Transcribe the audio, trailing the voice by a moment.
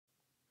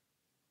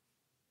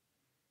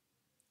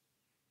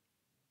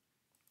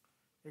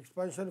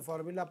Expansion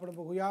formula आपण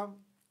बघूया.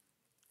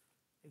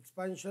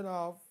 Expansion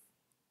of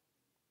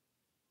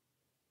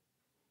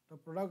the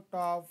product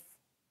of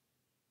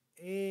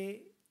A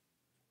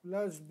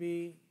plus B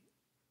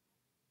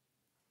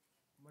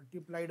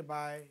multiplied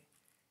by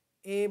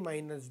A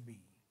minus B.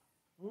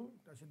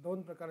 असे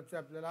दोन प्रकारचे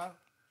आपल्याला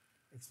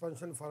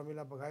एक्सपान्शन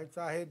फॉर्म्युला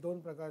बघायचा आहे.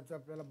 दोन प्रकारचे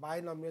आपल्याला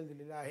बायनॉमियल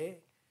दिलेले आहे.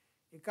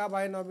 एका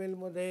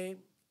बायनॉमियलमध्ये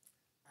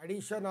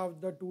addition of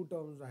the two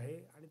terms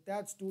आहे आणि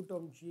त्याच टू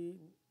टर्मची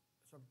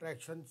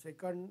सबट्रॅक्शन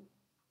सेकंड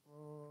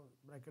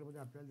ब्रॅकेटमध्ये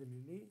आपल्याला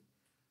दिलेली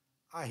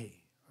आहे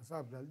असं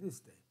आपल्याला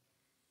दिसतंय.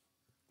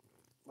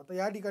 आता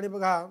या ठिकाणी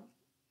बघा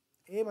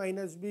ए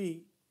मायनस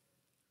बी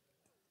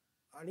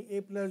आणि ए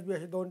प्लस बी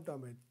असे दोन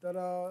टर्म आहेत. तर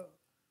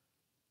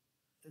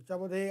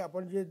याच्यामध्ये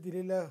आपण जे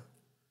दिलेलं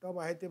टर्म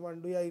आहे ते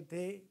मांडूया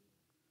इथे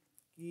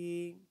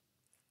की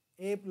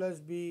ए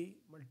plus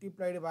B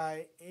multiplied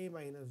by A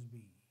minus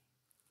B.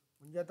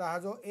 म्हणजे आता हा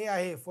जो ए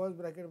आहे फर्स्ट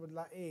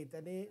ब्रॅकेटमधला ए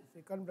त्याने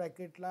सेकंड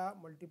ब्रॅकेटला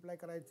मल्टिप्लाय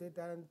करायचं आहे.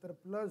 त्यानंतर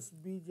प्लस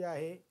बी जे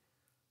आहे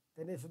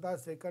त्याने सुद्धा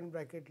सेकंड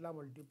ब्रॅकेटला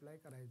मल्टिप्लाय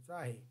करायचं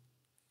आहे.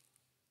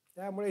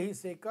 त्यामुळे ही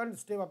सेकंड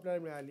स्टेप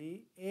आपल्याला मिळाली.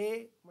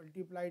 ए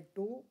multiplied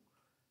to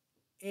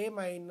A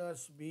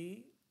minus B,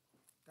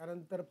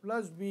 त्यानंतर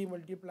plus B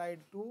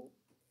multiplied to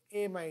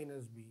A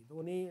minus B.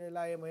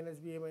 दोन्हीला A minus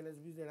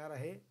B देणार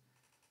आहे.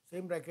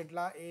 सेम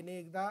ब्रॅकेटला एने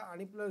एकदा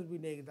आणि प्लस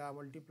बीने एकदा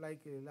मल्टिप्लाय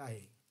केलेलं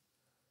आहे.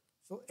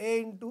 सो ए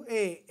into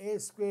A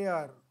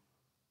square,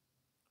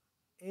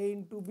 A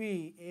into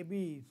B A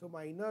B, so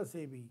minus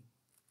A B.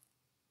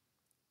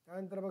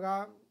 त्यानंतर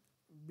बघा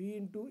B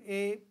into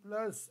A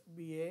plus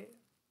B A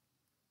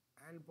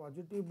and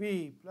positive b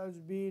plus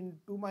b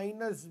into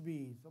minus b,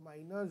 so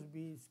minus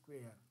b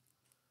square.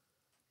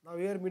 Now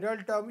here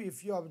middle term,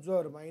 if you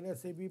observe,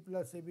 minus ab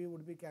plus ab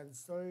would be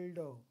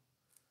cancelled.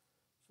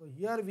 So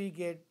here we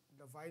get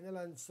the final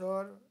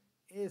answer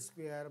a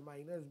square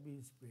minus b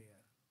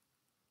square.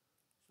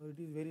 So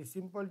it is very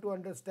simple to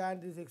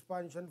understand this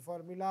expansion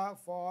formula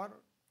for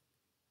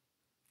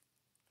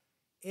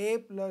a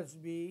plus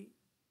b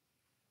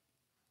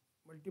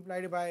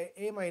multiplied by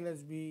a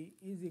minus b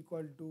is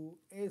equal to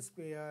a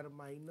square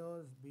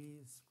minus b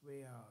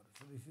square.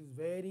 So this is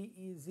very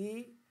easy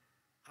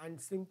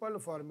and simple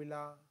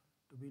formula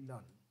to be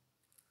learned.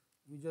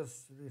 We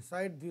just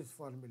recite this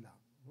formula.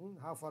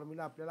 हा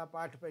formula आपल्याला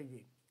पाठ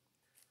पाहिजे.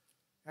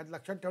 यात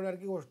लक्षात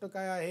ठेवण्यासारखी गोष्ट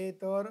काय आहे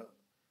तर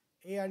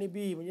ए आणि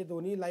बी म्हणजे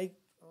दोन्ही लाईक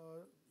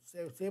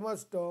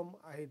सेमच टर्म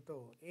आहेत.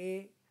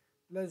 ए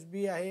प्लस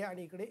बी आहे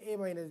आणि इकडे ए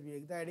मायनस बी,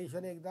 एकदा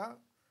ॲडिशन एकदा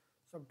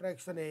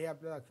सबट्रॅक्शन आहे हे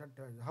आपल्याला लक्षात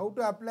ठेवायचं. हाऊ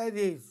टू अप्लाय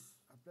धिस,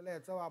 आपल्याला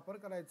याचा वापर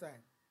करायचा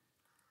आहे.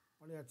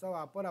 पण याचा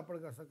वापर आपण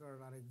कसं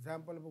करणार,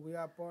 एक्झाम्पल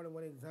बघूया आपण.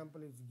 One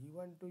example is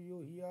given to you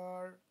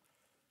here.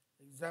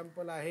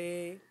 Example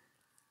आहे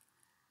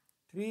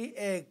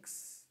 3x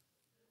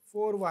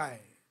 4y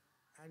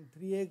and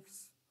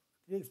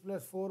 3x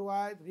plus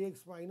 4y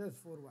 3x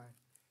minus 4y.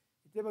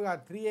 इथे बघा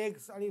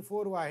 3x आणि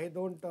 4y हे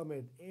दोन टर्म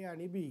आहेत ए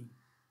आणि बी.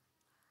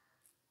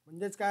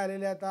 म्हणजेच काय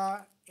आलेले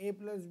आता ए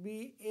प्लस बी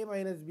ए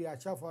मायनस बी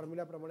अशा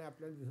फॉर्म्युल्याप्रमाणे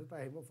आपल्याला दिसत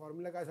आहे. मग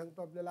फॉर्म्युला काय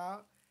सांगतो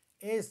आपल्याला,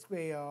 ए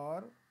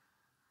स्क्वेअर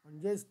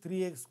म्हणजेच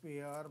 3x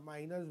square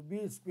minus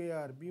B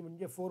square, B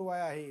म्हणजे 4y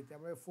आहे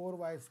त्यामुळे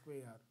 4y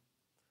square,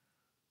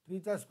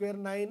 3चा square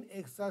 9,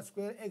 एक्सचा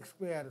square x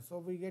square. So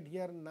we get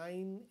here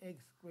 9x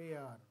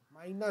square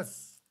minus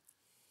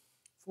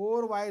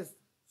 4y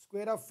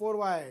square of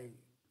 4y,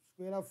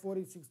 square of 4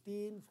 is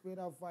 16,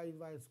 square of y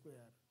is y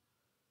square.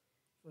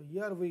 So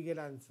here we get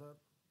answer.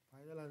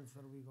 Final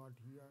answer we got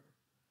here,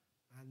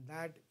 and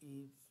that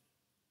is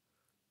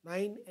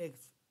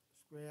 9x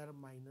square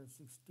minus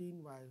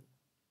 16y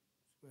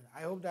square.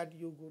 I hope that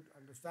you could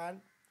understand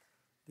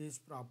this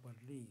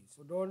properly.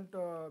 So don't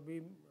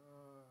be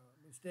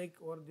mistake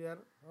over there.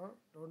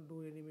 Don't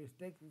do any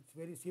mistake. It's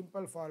very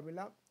simple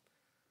formula.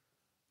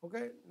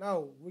 Okay. Now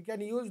we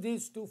can use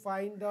this to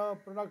find the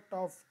product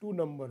of two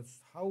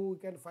numbers. How we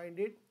can find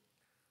it?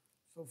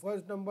 So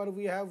first number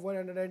we have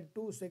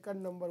 102,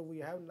 second number we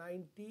have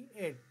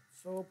 98.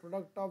 So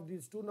product of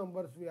these two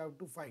numbers we have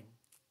to find.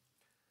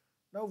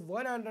 Now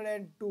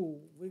 102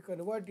 we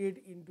convert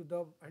it into the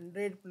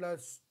 100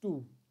 plus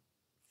 2.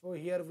 So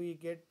here we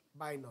get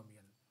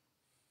binomial.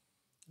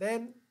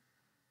 Then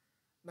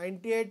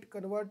 98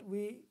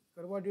 we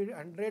converted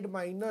 100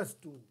 minus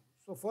 2.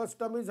 So first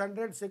term is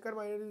 100, second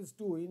minus is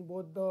 2. In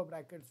both the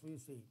brackets we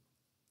see.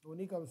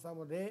 दोन्ही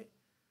कंसामध्ये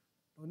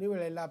दोन्ही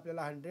वेळेला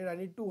आपल्याला 100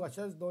 आणि 2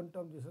 अशाच दोन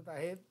term दिसत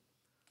आहेत.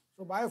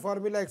 सो bye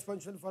formula,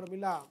 expansion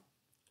formula,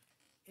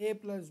 A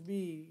plus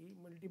B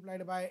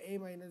multiplied by A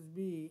minus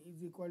B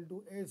is equal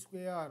to A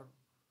square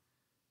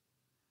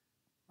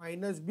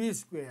minus B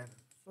square.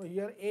 So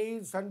here A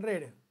is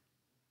 100.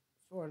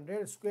 So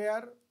 100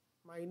 square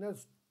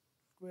minus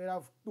square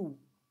of 2.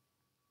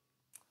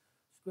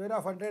 Square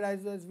of 100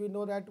 as we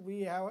know that we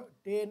have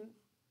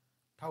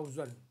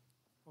 10,000.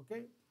 Okay.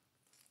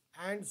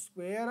 And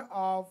square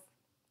of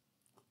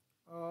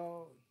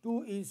 2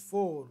 is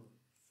 4.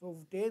 So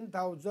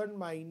 10,000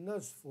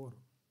 minus 4,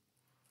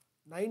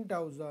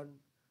 9,000.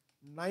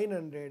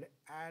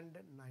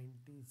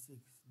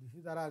 996. This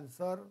is our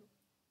answer.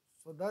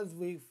 So thus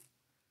we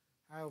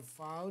have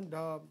found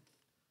the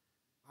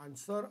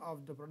answer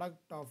of the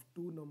product of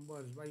two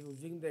numbers by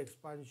using the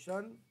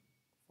expansion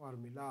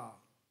formula.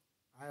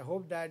 I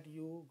hope that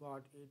you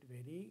got it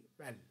very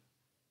well.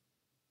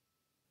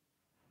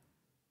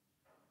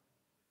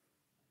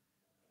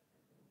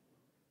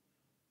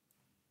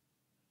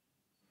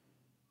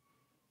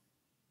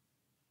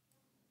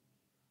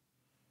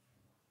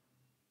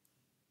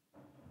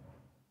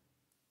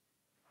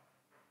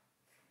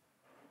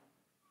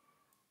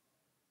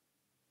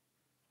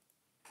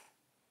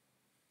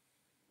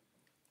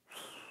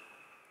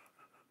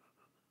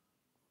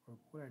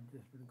 भरपूर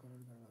adjustment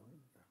करना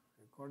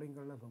recording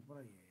करना सोपं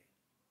नाही आहे.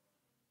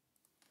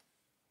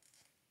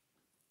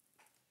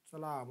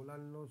 चला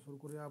मुलांनो सुरू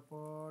करूया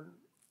आपण.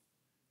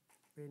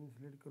 पेन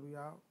सिलेक्ट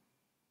करूया.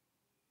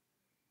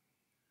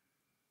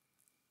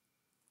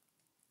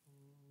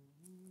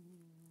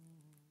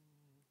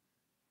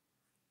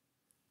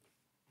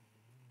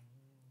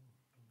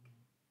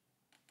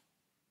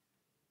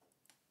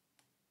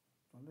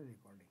 चालू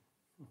रेकॉर्डिंग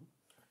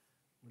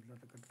म्हटलं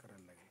तर कट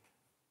करायला लागेल.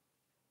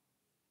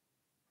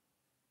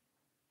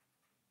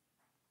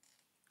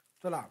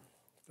 चला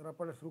तर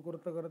आपण सुरू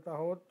करत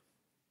आहोत.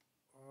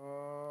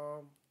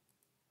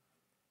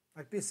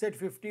 Practice set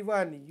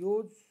 51.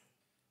 Use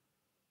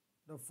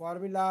the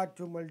formula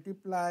to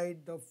multiply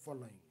the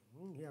following.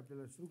 हे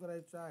आपल्याला सुरू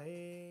करायचं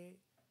आहे.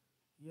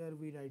 Here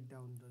we write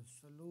down the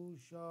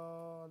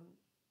solution.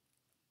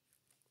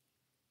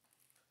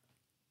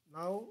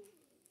 Now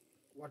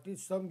what is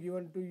sum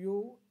given to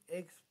you?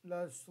 X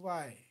plus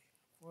y,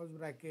 first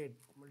bracket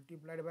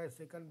multiplied by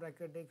second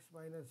bracket x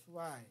minus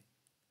y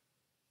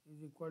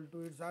is equal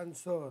to its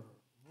answer.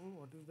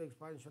 What is the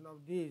expansion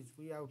of these?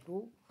 We have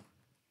to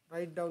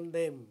write down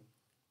them.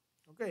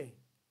 Okay,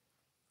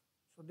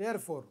 so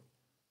therefore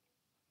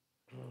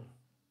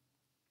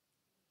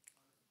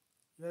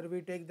here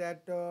we take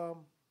that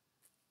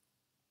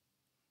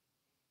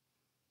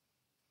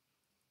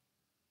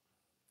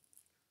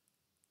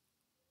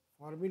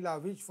formula.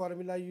 Which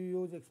formula you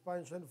use?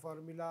 Expansion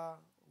formula.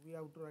 We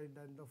have to write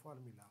down the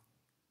formula.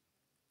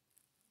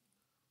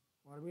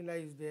 Formula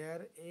is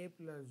there, a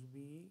plus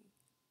b,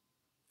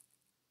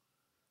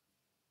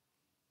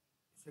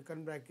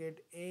 second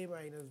bracket a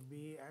minus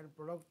b, and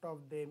product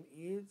of them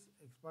is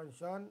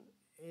expansion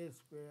a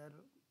square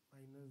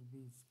minus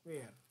b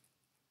square.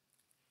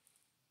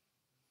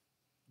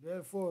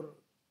 Therefore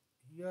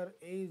here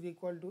a is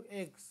equal to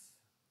x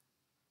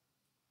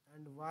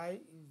and y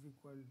is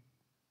equal,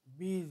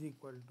 b is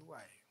equal to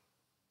y.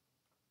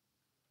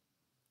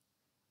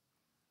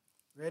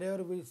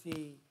 Wherever we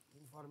see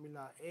in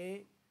formula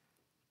a,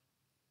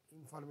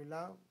 in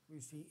formula we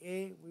see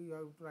a, we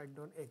have to write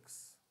down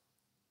x.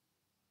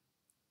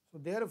 So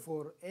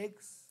therefore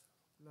x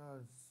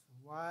plus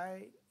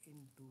y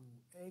into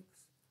x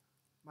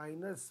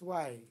minus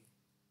y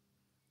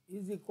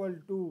is equal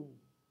to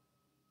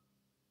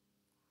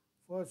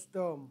first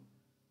term,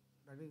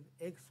 that is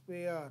x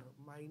square,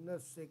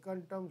 minus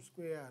second term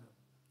square,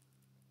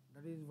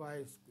 that is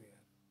y square.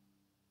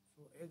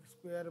 So x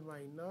square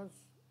minus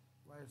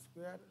y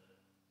square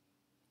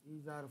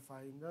is our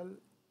final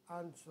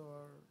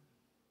answer.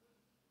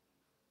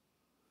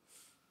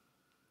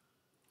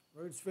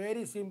 So it's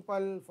very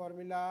simple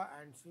formula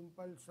and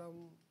simple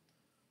sum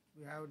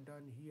we have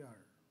done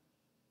here.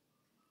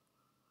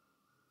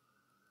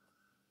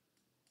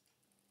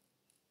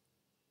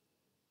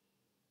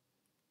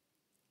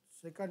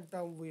 Second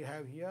term we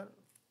have here.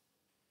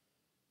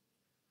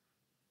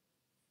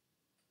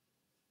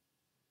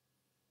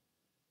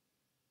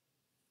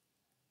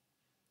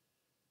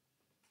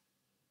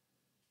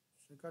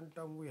 Second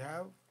term we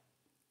have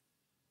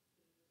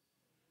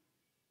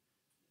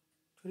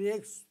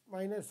 3x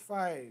minus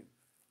 5.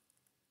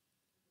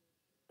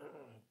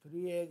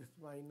 3x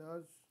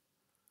minus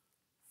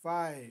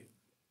 5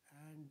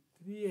 and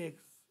 3x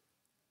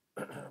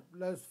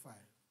plus 5.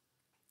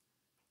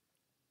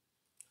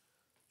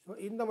 So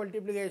in the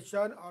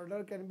multiplication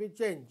order can be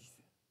changed.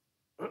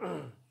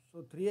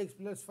 So 3x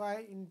plus 5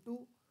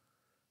 into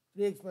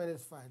 3x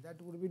minus 5,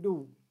 that would be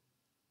do.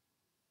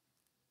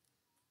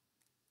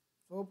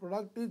 So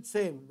product is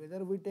same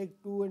whether we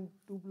take 2 and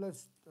 2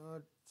 plus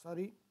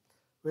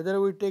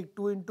whether we take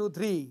 2 into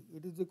 3,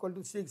 it is equal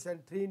to 6,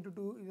 and 3 into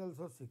 2 is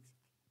also 6.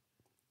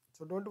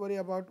 So don't worry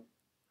about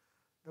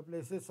the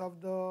places of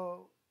the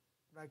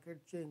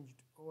bracket changed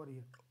over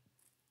here.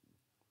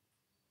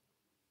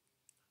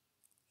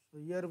 So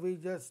here we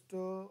just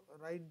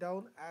write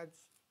down as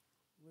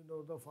we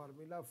know the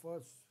formula.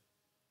 First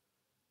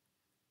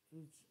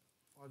is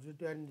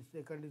positive and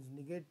second is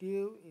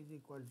negative is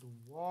equal to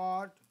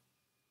what?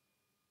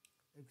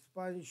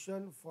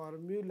 Expansion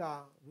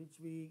formula which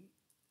we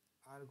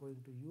are going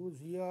to use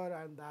here,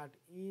 and that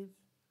is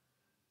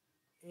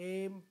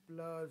a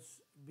plus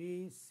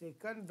b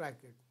second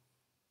bracket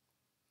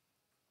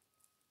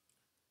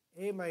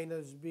a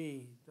minus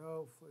b.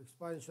 The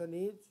expansion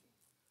is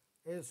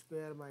a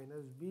square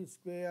minus b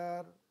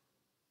square.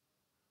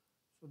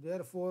 So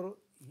therefore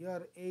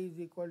here a is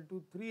equal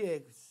to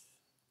 3x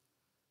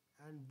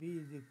and b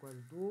is equal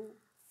to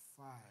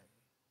 5.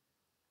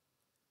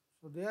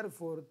 So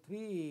therefore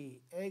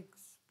 3x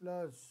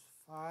plus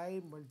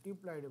 5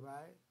 multiplied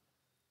by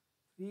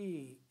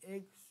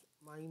 3x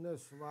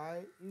minus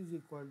y is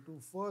equal to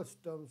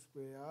first term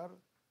square,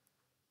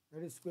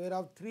 that is square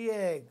of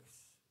 3x,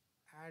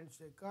 and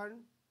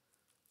second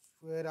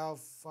square of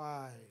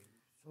 5.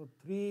 So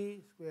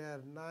 3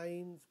 square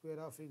 9, square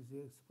of x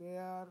is x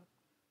square,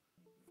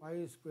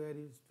 5 square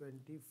is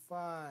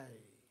 25.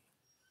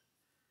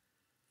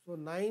 So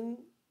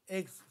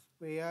 9x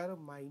square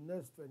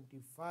minus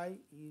 25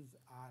 is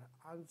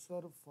our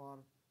answer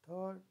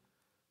for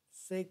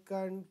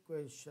second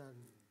question.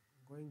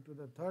 Going to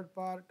the third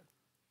part,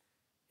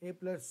 a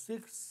plus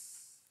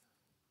 6,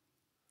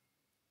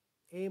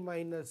 a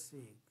minus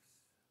 6,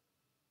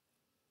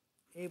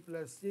 a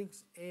plus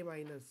 6, a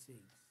minus 6,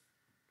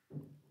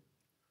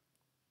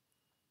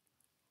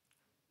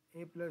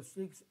 a plus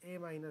 6, a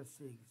minus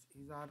 6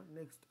 is our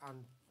next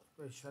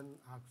question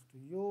asked to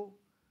you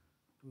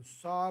to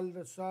solve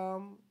the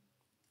sum.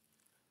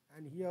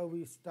 And here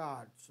we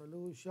start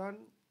solution.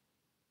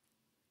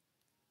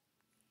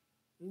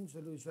 In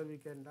solution we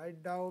can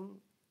write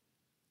down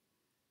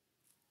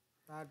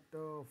that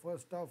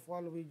first of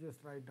all we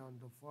just write down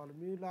the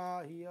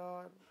formula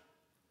here.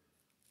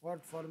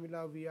 What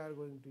formula we are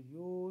going to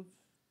use?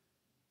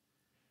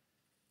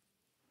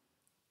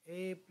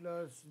 A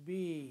plus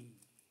b,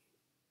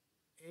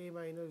 a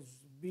minus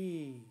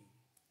b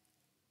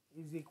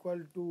is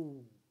equal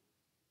to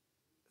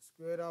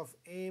square of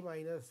a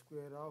minus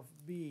square of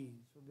b.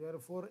 So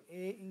therefore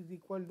a is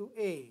equal to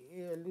a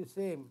value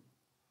same,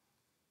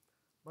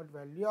 but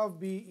value of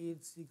b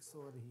is 6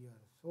 over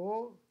here.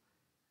 So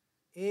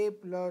a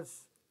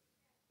plus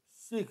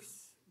 6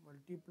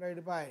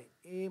 multiplied by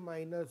a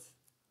minus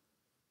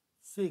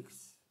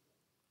 6.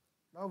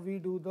 Now we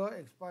do the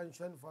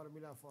expansion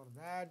formula. For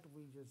that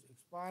we just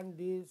expand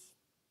this.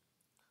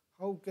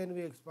 How can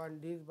we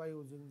expand this? By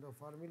using the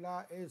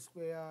formula a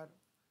square,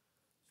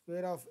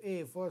 square of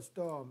a first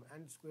term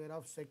and square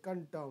of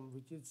second term,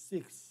 which is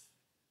 6.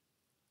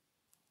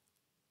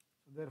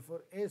 So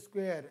therefore a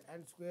square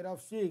and square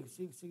of 6,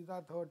 6 6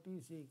 are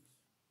 36.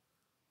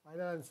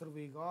 Final answer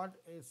we got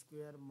a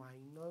square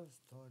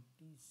minus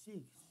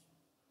 36.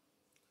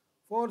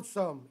 Fourth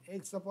sum,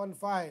 x upon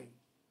 5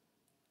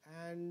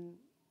 and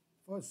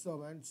first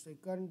sum and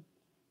second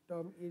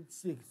term is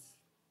 6.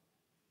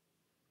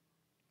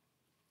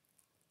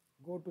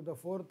 Go to the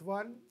fourth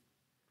one,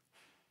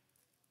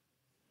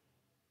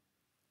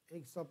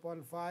 x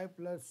upon 5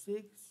 plus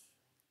 6,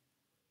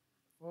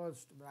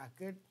 first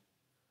bracket,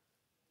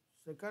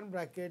 second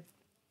bracket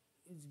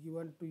is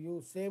given to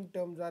you, same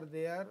terms are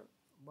there,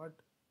 but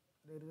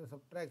there is a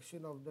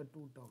subtraction of the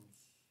two terms.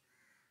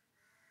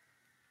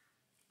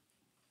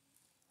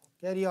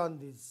 Carry on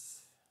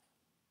this.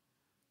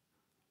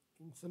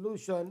 In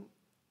solution,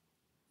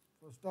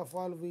 first of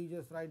all we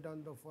just write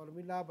down the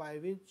formula by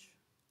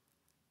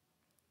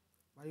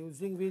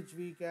using which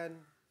we can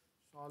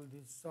solve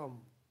this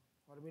sum.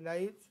 Formula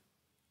is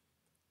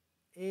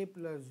a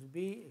plus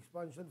b,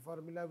 expansion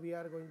formula we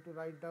are going to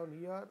write down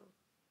here,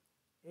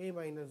 a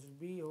minus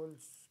b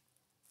wholes,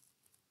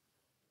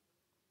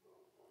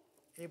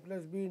 a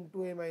plus b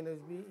into a minus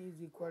b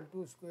is equal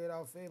to square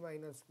of a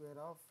minus square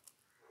of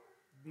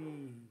b.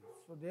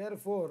 So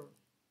therefore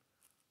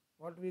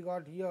what we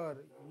got here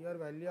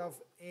value of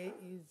a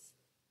is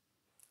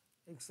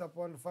x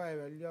upon 5,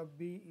 value of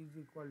b is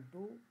equal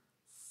to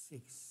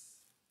 6.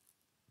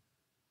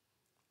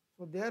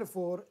 So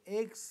therefore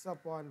x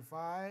upon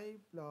 5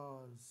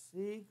 plus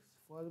 6,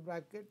 first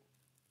bracket,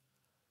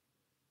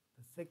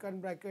 the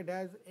second bracket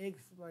has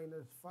x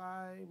minus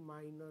 5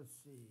 minus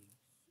 6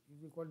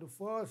 is equal to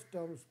first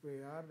term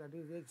square, that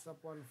is x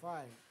upon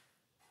 5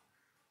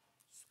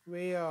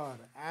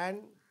 square, and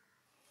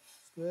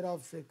square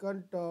of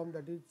second term,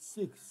 that is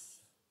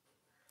 6.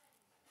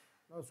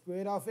 Now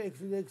square of x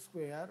is x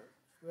square,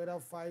 square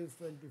of 5 is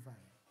 25.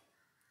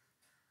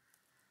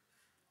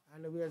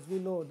 And as we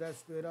know that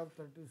square of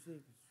 36.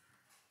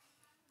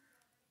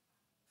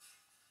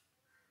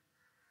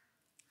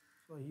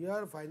 So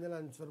here final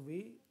answer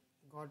we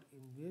got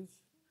in this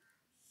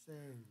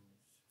sense.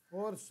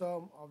 Fourth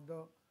sum of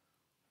the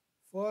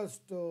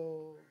first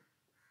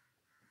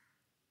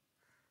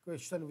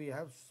question we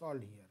have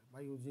solved here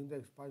by using the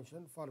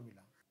expansion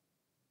formula.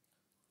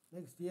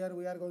 Next here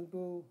we are going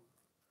to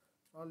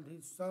solve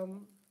this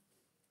sum.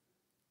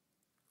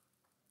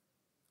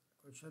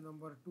 Question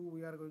number 2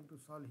 we are going to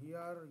solve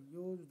here.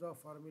 Use the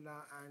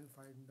formula and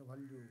find the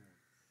value.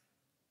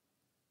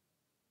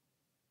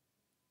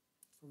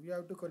 So we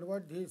have to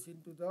convert this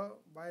into the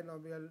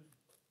binomial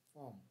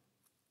form.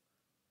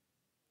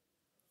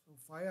 So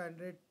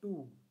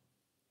 502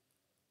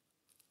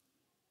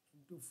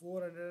 into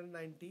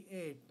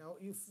 498. Now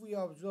if we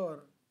observe,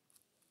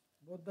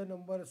 both the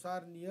numbers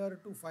are near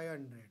to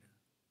 500.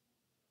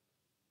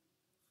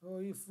 So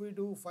if we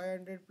do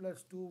 500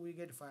 plus 2, we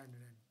get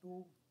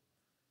 502.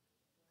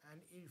 And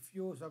if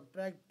you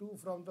subtract 2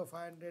 from the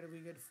 500,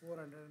 we get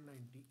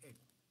 498.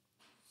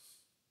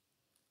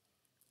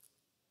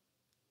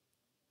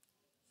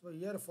 So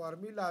here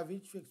formula,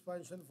 which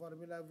expansion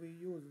formula we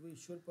use, we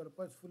should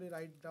purposefully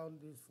write down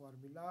this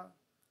formula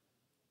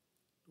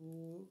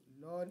to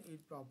learn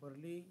it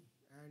properly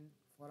and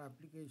for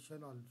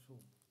application also.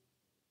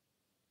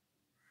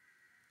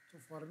 So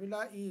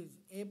formula is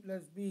a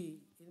plus b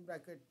in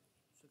bracket,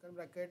 second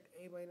bracket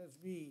a minus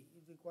b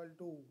is equal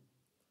to,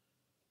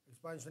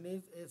 expansion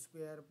is a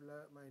square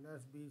plus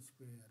minus b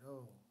square.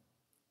 Oh.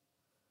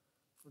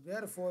 So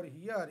therefore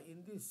here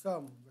in this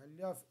sum,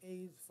 value of a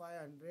is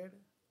 500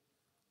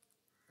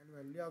 and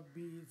value of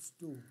b is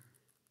 2.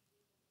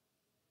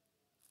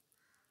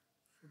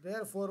 So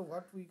therefore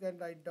what we can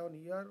write down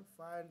here,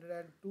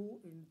 502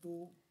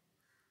 into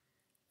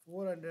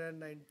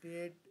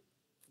 498,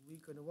 we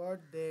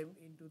convert them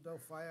into the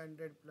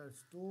 500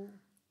 plus 2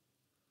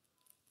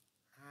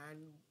 and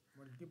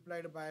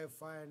multiplied by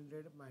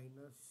 500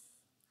 minus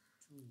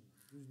 2,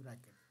 this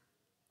bracket.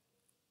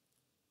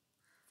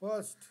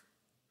 First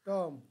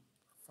term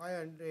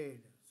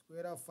 500,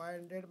 square of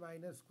 500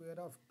 minus square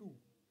of 2.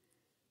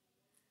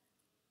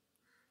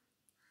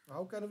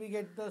 How can we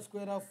get the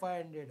square of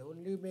 500?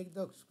 Only make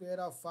the square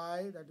of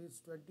 5, that is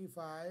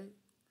 25.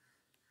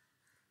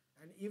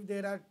 And if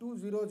there are 2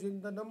 zeros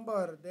in the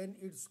number, then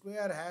its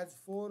square has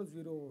 4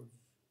 zeros.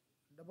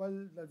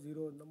 Double the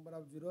zero, number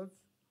of zeros.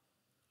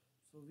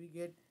 So we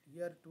get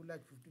here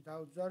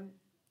 2,50,000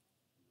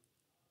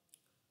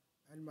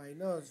 and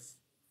minus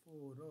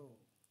 4. Oh.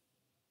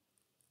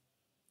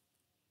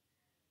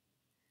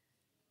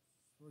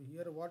 So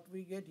here what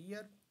we get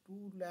here,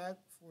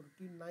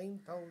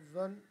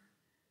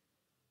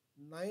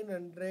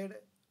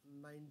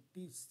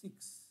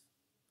 2,49,996.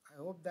 I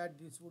hope that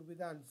this would be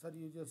the answer.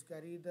 You just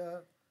carry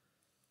the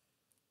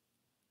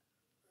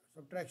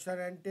subtraction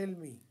and tell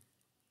me.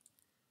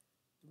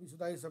 तुम्ही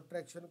सुद्धा ही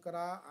subtraction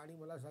करा आणि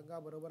मला सांगा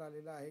बरोबर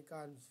आलेला आहे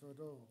का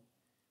answer.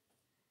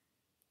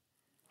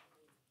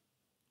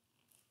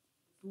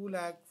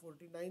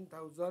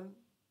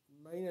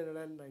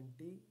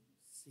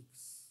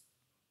 2,49,996.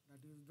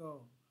 That is the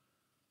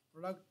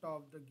product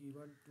of the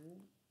given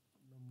two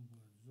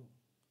numbers.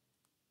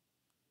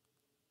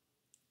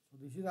 So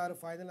this is our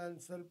final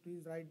answer.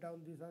 Please write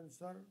down this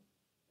answer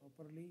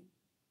properly.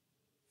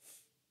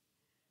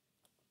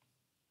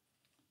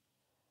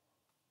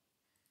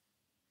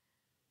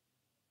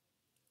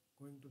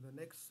 Going to the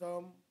next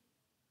sum.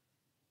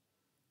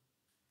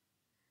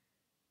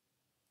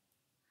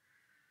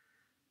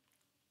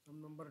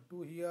 Sum number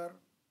 2 here.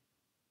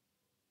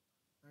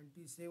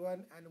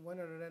 97 and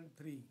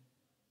 103.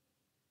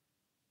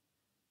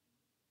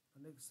 The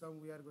next sum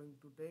we are going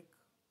to take.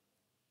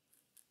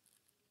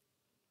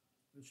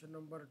 Question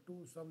number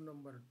 2, sum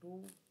number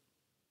 2.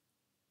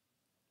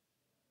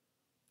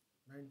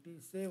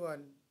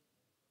 97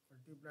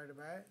 multiplied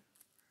by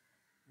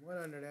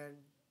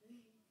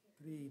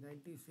 103.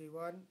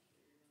 97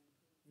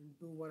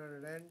 into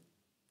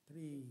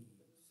 103.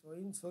 So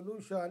in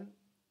solution,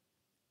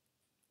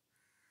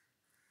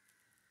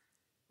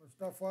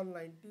 first of all,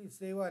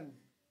 97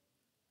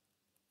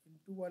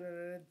 into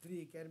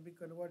 103 can be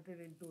converted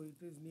into, it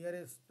is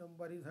nearest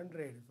number is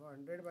 100. So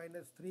 100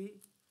 minus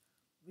 3,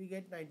 we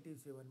get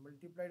 97.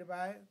 Multiplied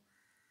by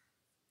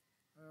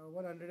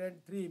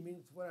 103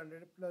 means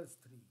 100 plus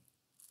 3.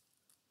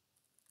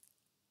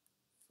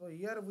 So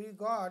here we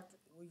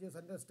just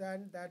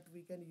understand that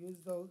we can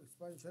use the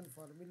expansion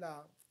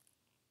formula,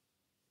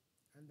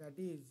 and that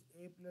is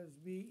a plus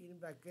b in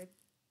bracket,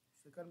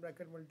 second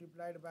bracket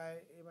multiplied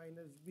by a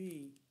minus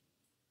b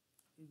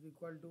is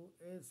equal to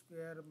a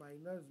square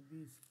minus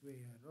b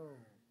square. Oh.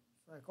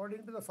 So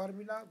according to the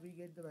formula, we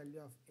get the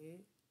value of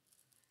a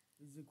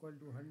is equal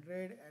to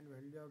 100 and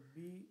value of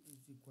b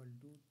is equal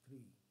to 3.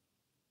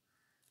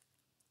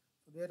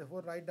 So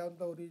therefore write down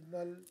the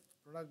original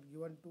product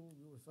given to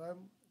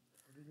sum.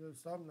 Original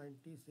sum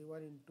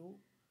 97 into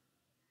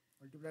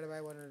multiplied by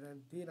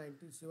 103,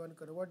 97,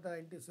 convert the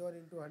 97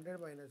 into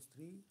 100 minus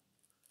 3,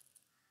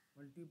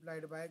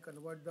 multiplied by,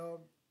 convert the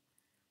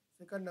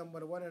second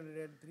number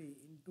 103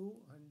 into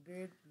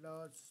 100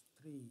 plus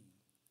 3.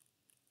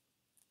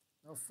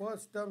 Now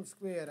first term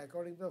square,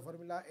 according to the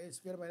formula a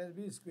square minus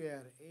b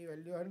square, a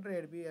value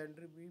 100, b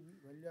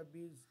value of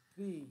b is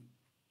 3.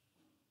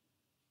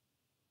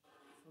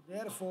 So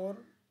therefore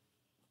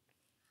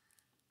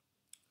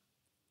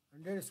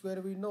 100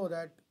 square, we know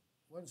that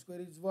 1 square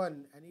is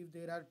 1, and if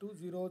there are 2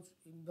 zeros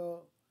in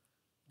the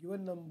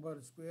given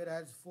number, square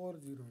has 4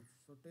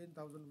 zeros. So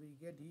 10,000 we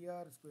get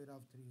here, square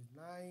of 3 is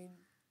 9.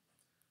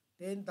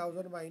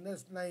 10,000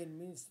 minus 9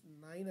 means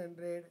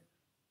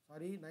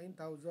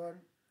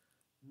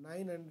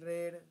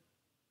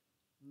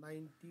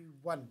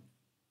 9,991.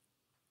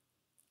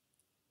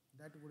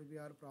 That would be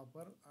our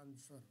proper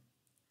answer.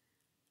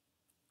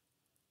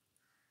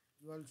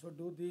 You also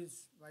do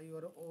this by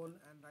your own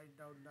and write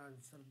down the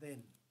answer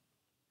then.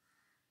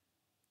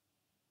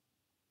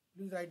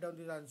 Please write down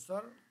this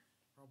answer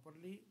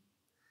properly.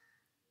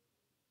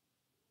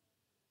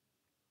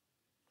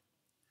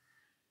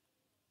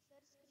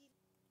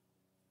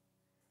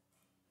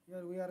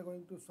 Here we are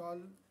going to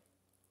solve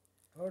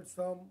third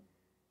sum,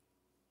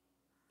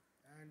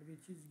 and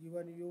which is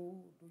given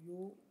to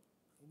you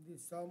in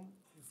this sum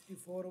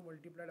 54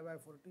 multiplied by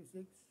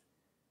 46.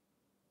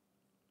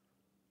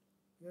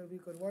 Here we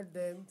convert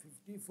them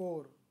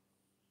 54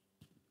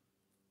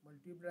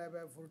 multiplied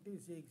by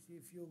 46.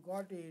 If you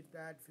got it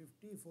that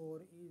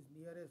 54 is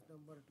nearest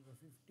number to the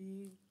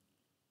 50,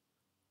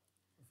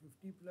 so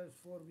 50 plus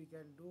 4 we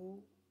can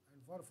do,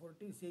 and for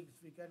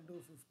 46 we can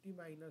do 50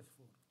 minus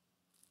 4.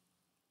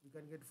 We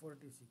can get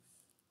 46.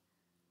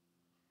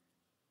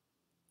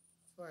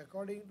 So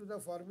according to the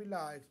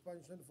formula,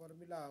 expansion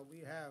formula, we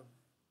have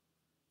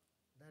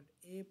that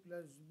a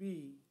plus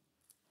b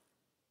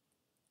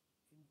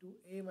into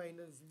a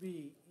minus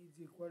b is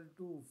equal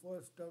to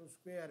first term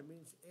square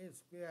means a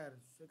square,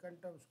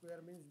 second term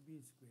square means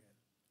b square.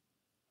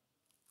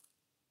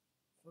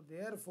 So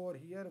therefore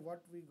here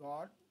what we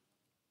got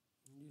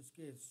in this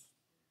case,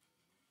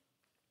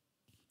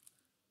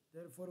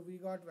 therefore we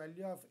got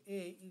value of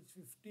a is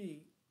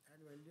 50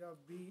 and value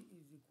of b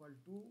is equal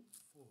to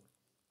 4.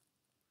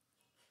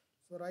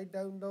 So write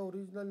down the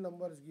original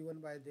numbers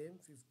given by them,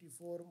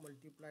 54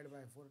 multiplied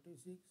by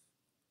 46.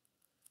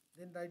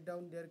 Then write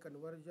down their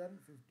conversion,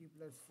 50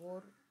 plus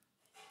 4,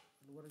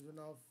 conversion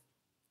of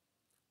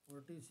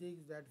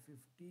 46, that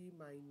 50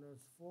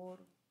 minus 4.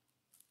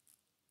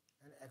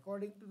 And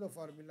according to the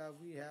formula,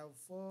 we have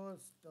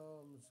first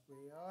term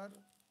square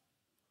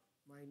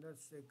minus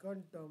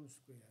second term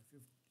square.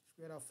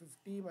 Square of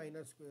 50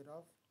 minus square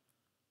of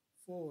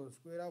 4.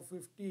 Square of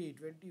 50,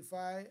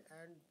 25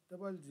 and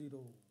double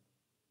 0.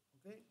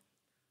 Okay.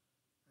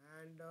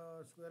 And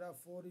square of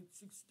 4 is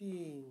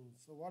 16.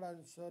 So what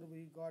answer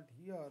we got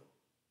here?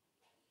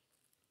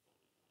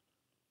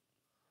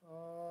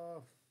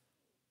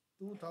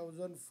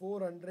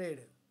 2400.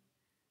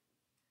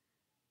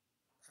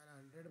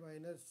 And 100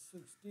 minus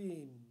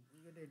 16, we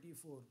get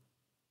 84.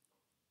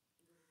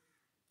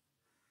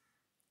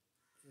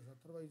 Yes,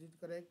 Atharva, is it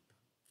correct?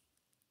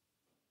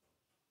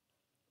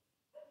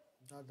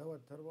 Jadhav,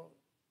 Atharva.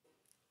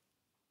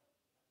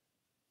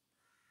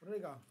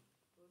 Correct?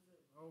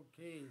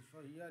 Okay, so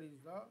here is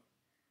the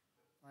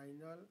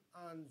final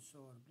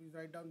answer. Please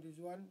write down this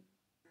one.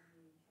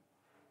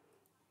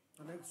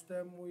 The next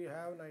term we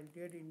have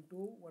 98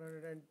 into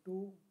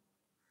 102.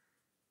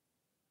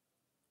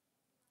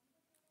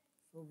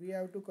 So we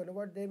have to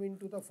convert them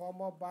into the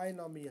form of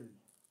binomial.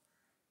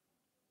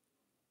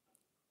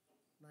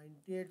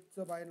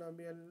 98चं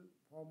binomial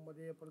form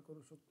मध्ये आपण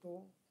करू शकतो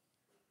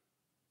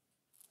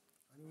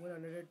आणि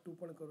 102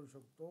 पण करू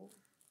शकतो.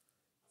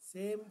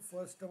 Same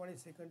first term आणि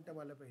second term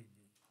आलं पाहिजे.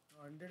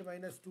 100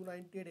 मायनस 2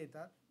 98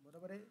 येतात,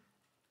 बरोबर आहे,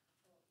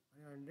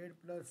 आणि 100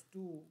 प्लस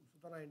 2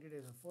 सुद्धा 98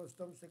 येतात. First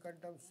term second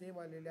term same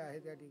आलेले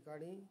आहेत या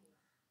ठिकाणी.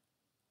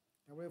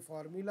 त्यामुळे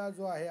फॉर्म्युला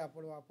जो आहे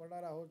आपण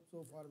वापरणार आहोत,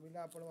 जो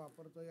फॉर्म्युला आपण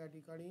वापरतो या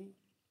ठिकाणी,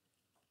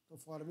 तो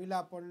फॉर्म्युला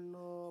आपण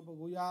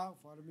बघूया.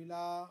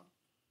 फॉर्म्युला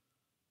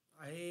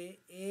आहे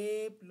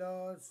ए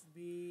plus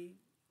B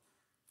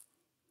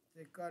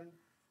second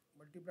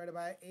multiplied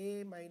by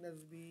A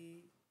minus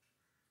B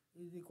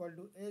is equal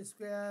to a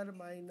square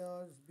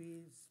minus b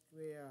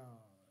square.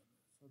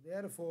 So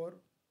therefore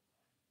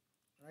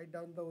write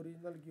down the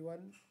original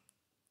given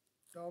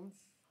terms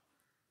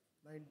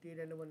 98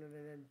 and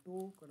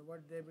 102,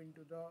 convert them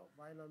into the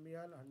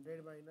binomial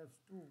 100 minus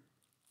 2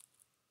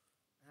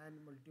 and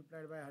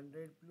multiplied by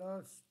 100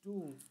 plus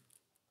 2.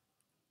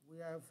 We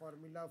have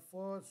formula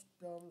first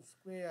term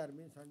square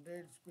means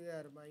 100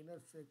 square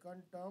minus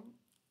second term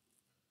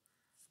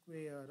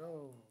square.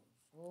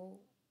 So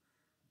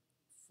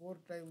 4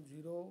 times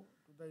 0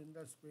 to the in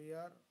the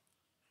square.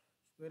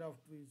 Square of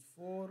 2 is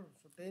 4.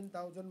 So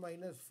 10,000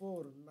 minus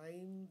 4,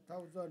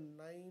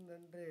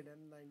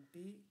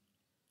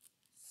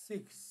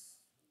 9,996.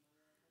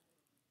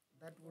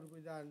 That would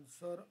be the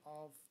answer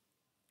of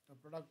the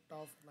product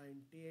of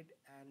 98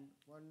 and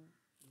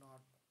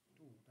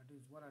 102. That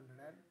is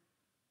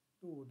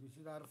 102. This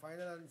is our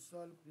final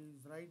answer.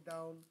 Please write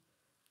down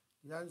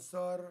the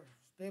answer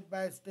step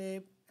by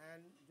step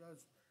and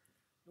just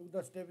look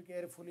the step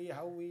carefully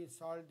how we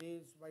solve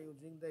this by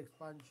using the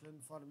expansion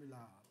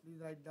formula.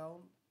 Please write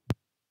down.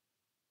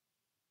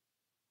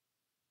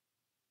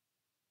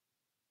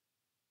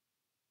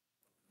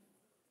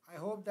 I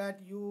hope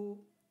that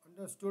you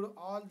understood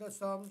all the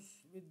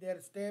sums with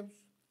their steps.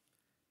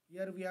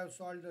 Here we have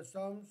solved the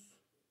sums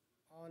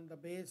on the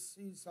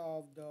basis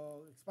of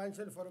the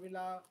expansion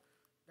formula,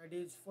 that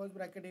is first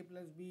bracket a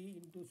plus b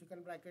into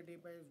second bracket a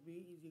minus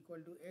b is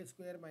equal to a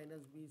square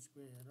minus b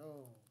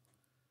square.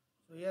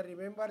 So here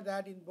remember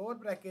that in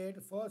both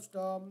bracket first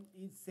term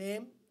is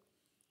same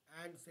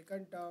and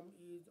second term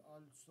is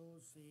also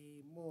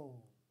same.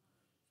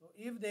 So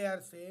if they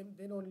are same,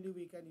 then only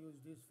we can use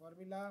this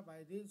formula.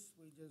 By this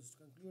we just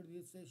conclude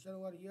this session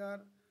over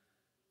here.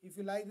 If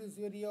you like this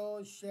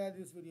video, share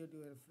this video to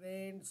your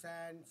friends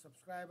and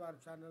subscribe our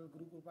channel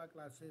Guru Krupa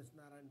Classes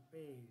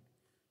Narayanpet.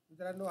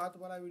 मित्रांनो, हा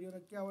तुम्हाला video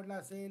नक्की आवडला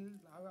असेल.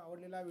 हा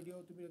आवडलेला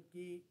video तुम्ही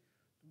नक्की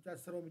तुमच्या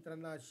सर्व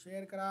मित्रांना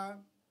शेअर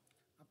करा.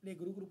 आपले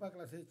गुरुकृपा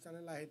क्लासेस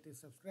चॅनल आहे ते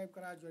सबस्क्राईब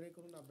करा,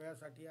 जेणेकरून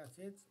अभ्यासासाठी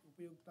असेच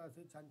उपयुक्त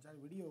असे छान छान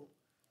व्हिडिओ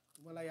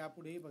तुम्हाला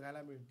यापुढेही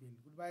बघायला मिळतील.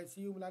 गुड बाय,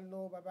 सी यू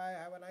मुलांनो, bye bye,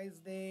 have a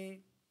nice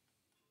day.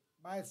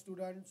 By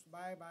students,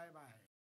 bye bye bye.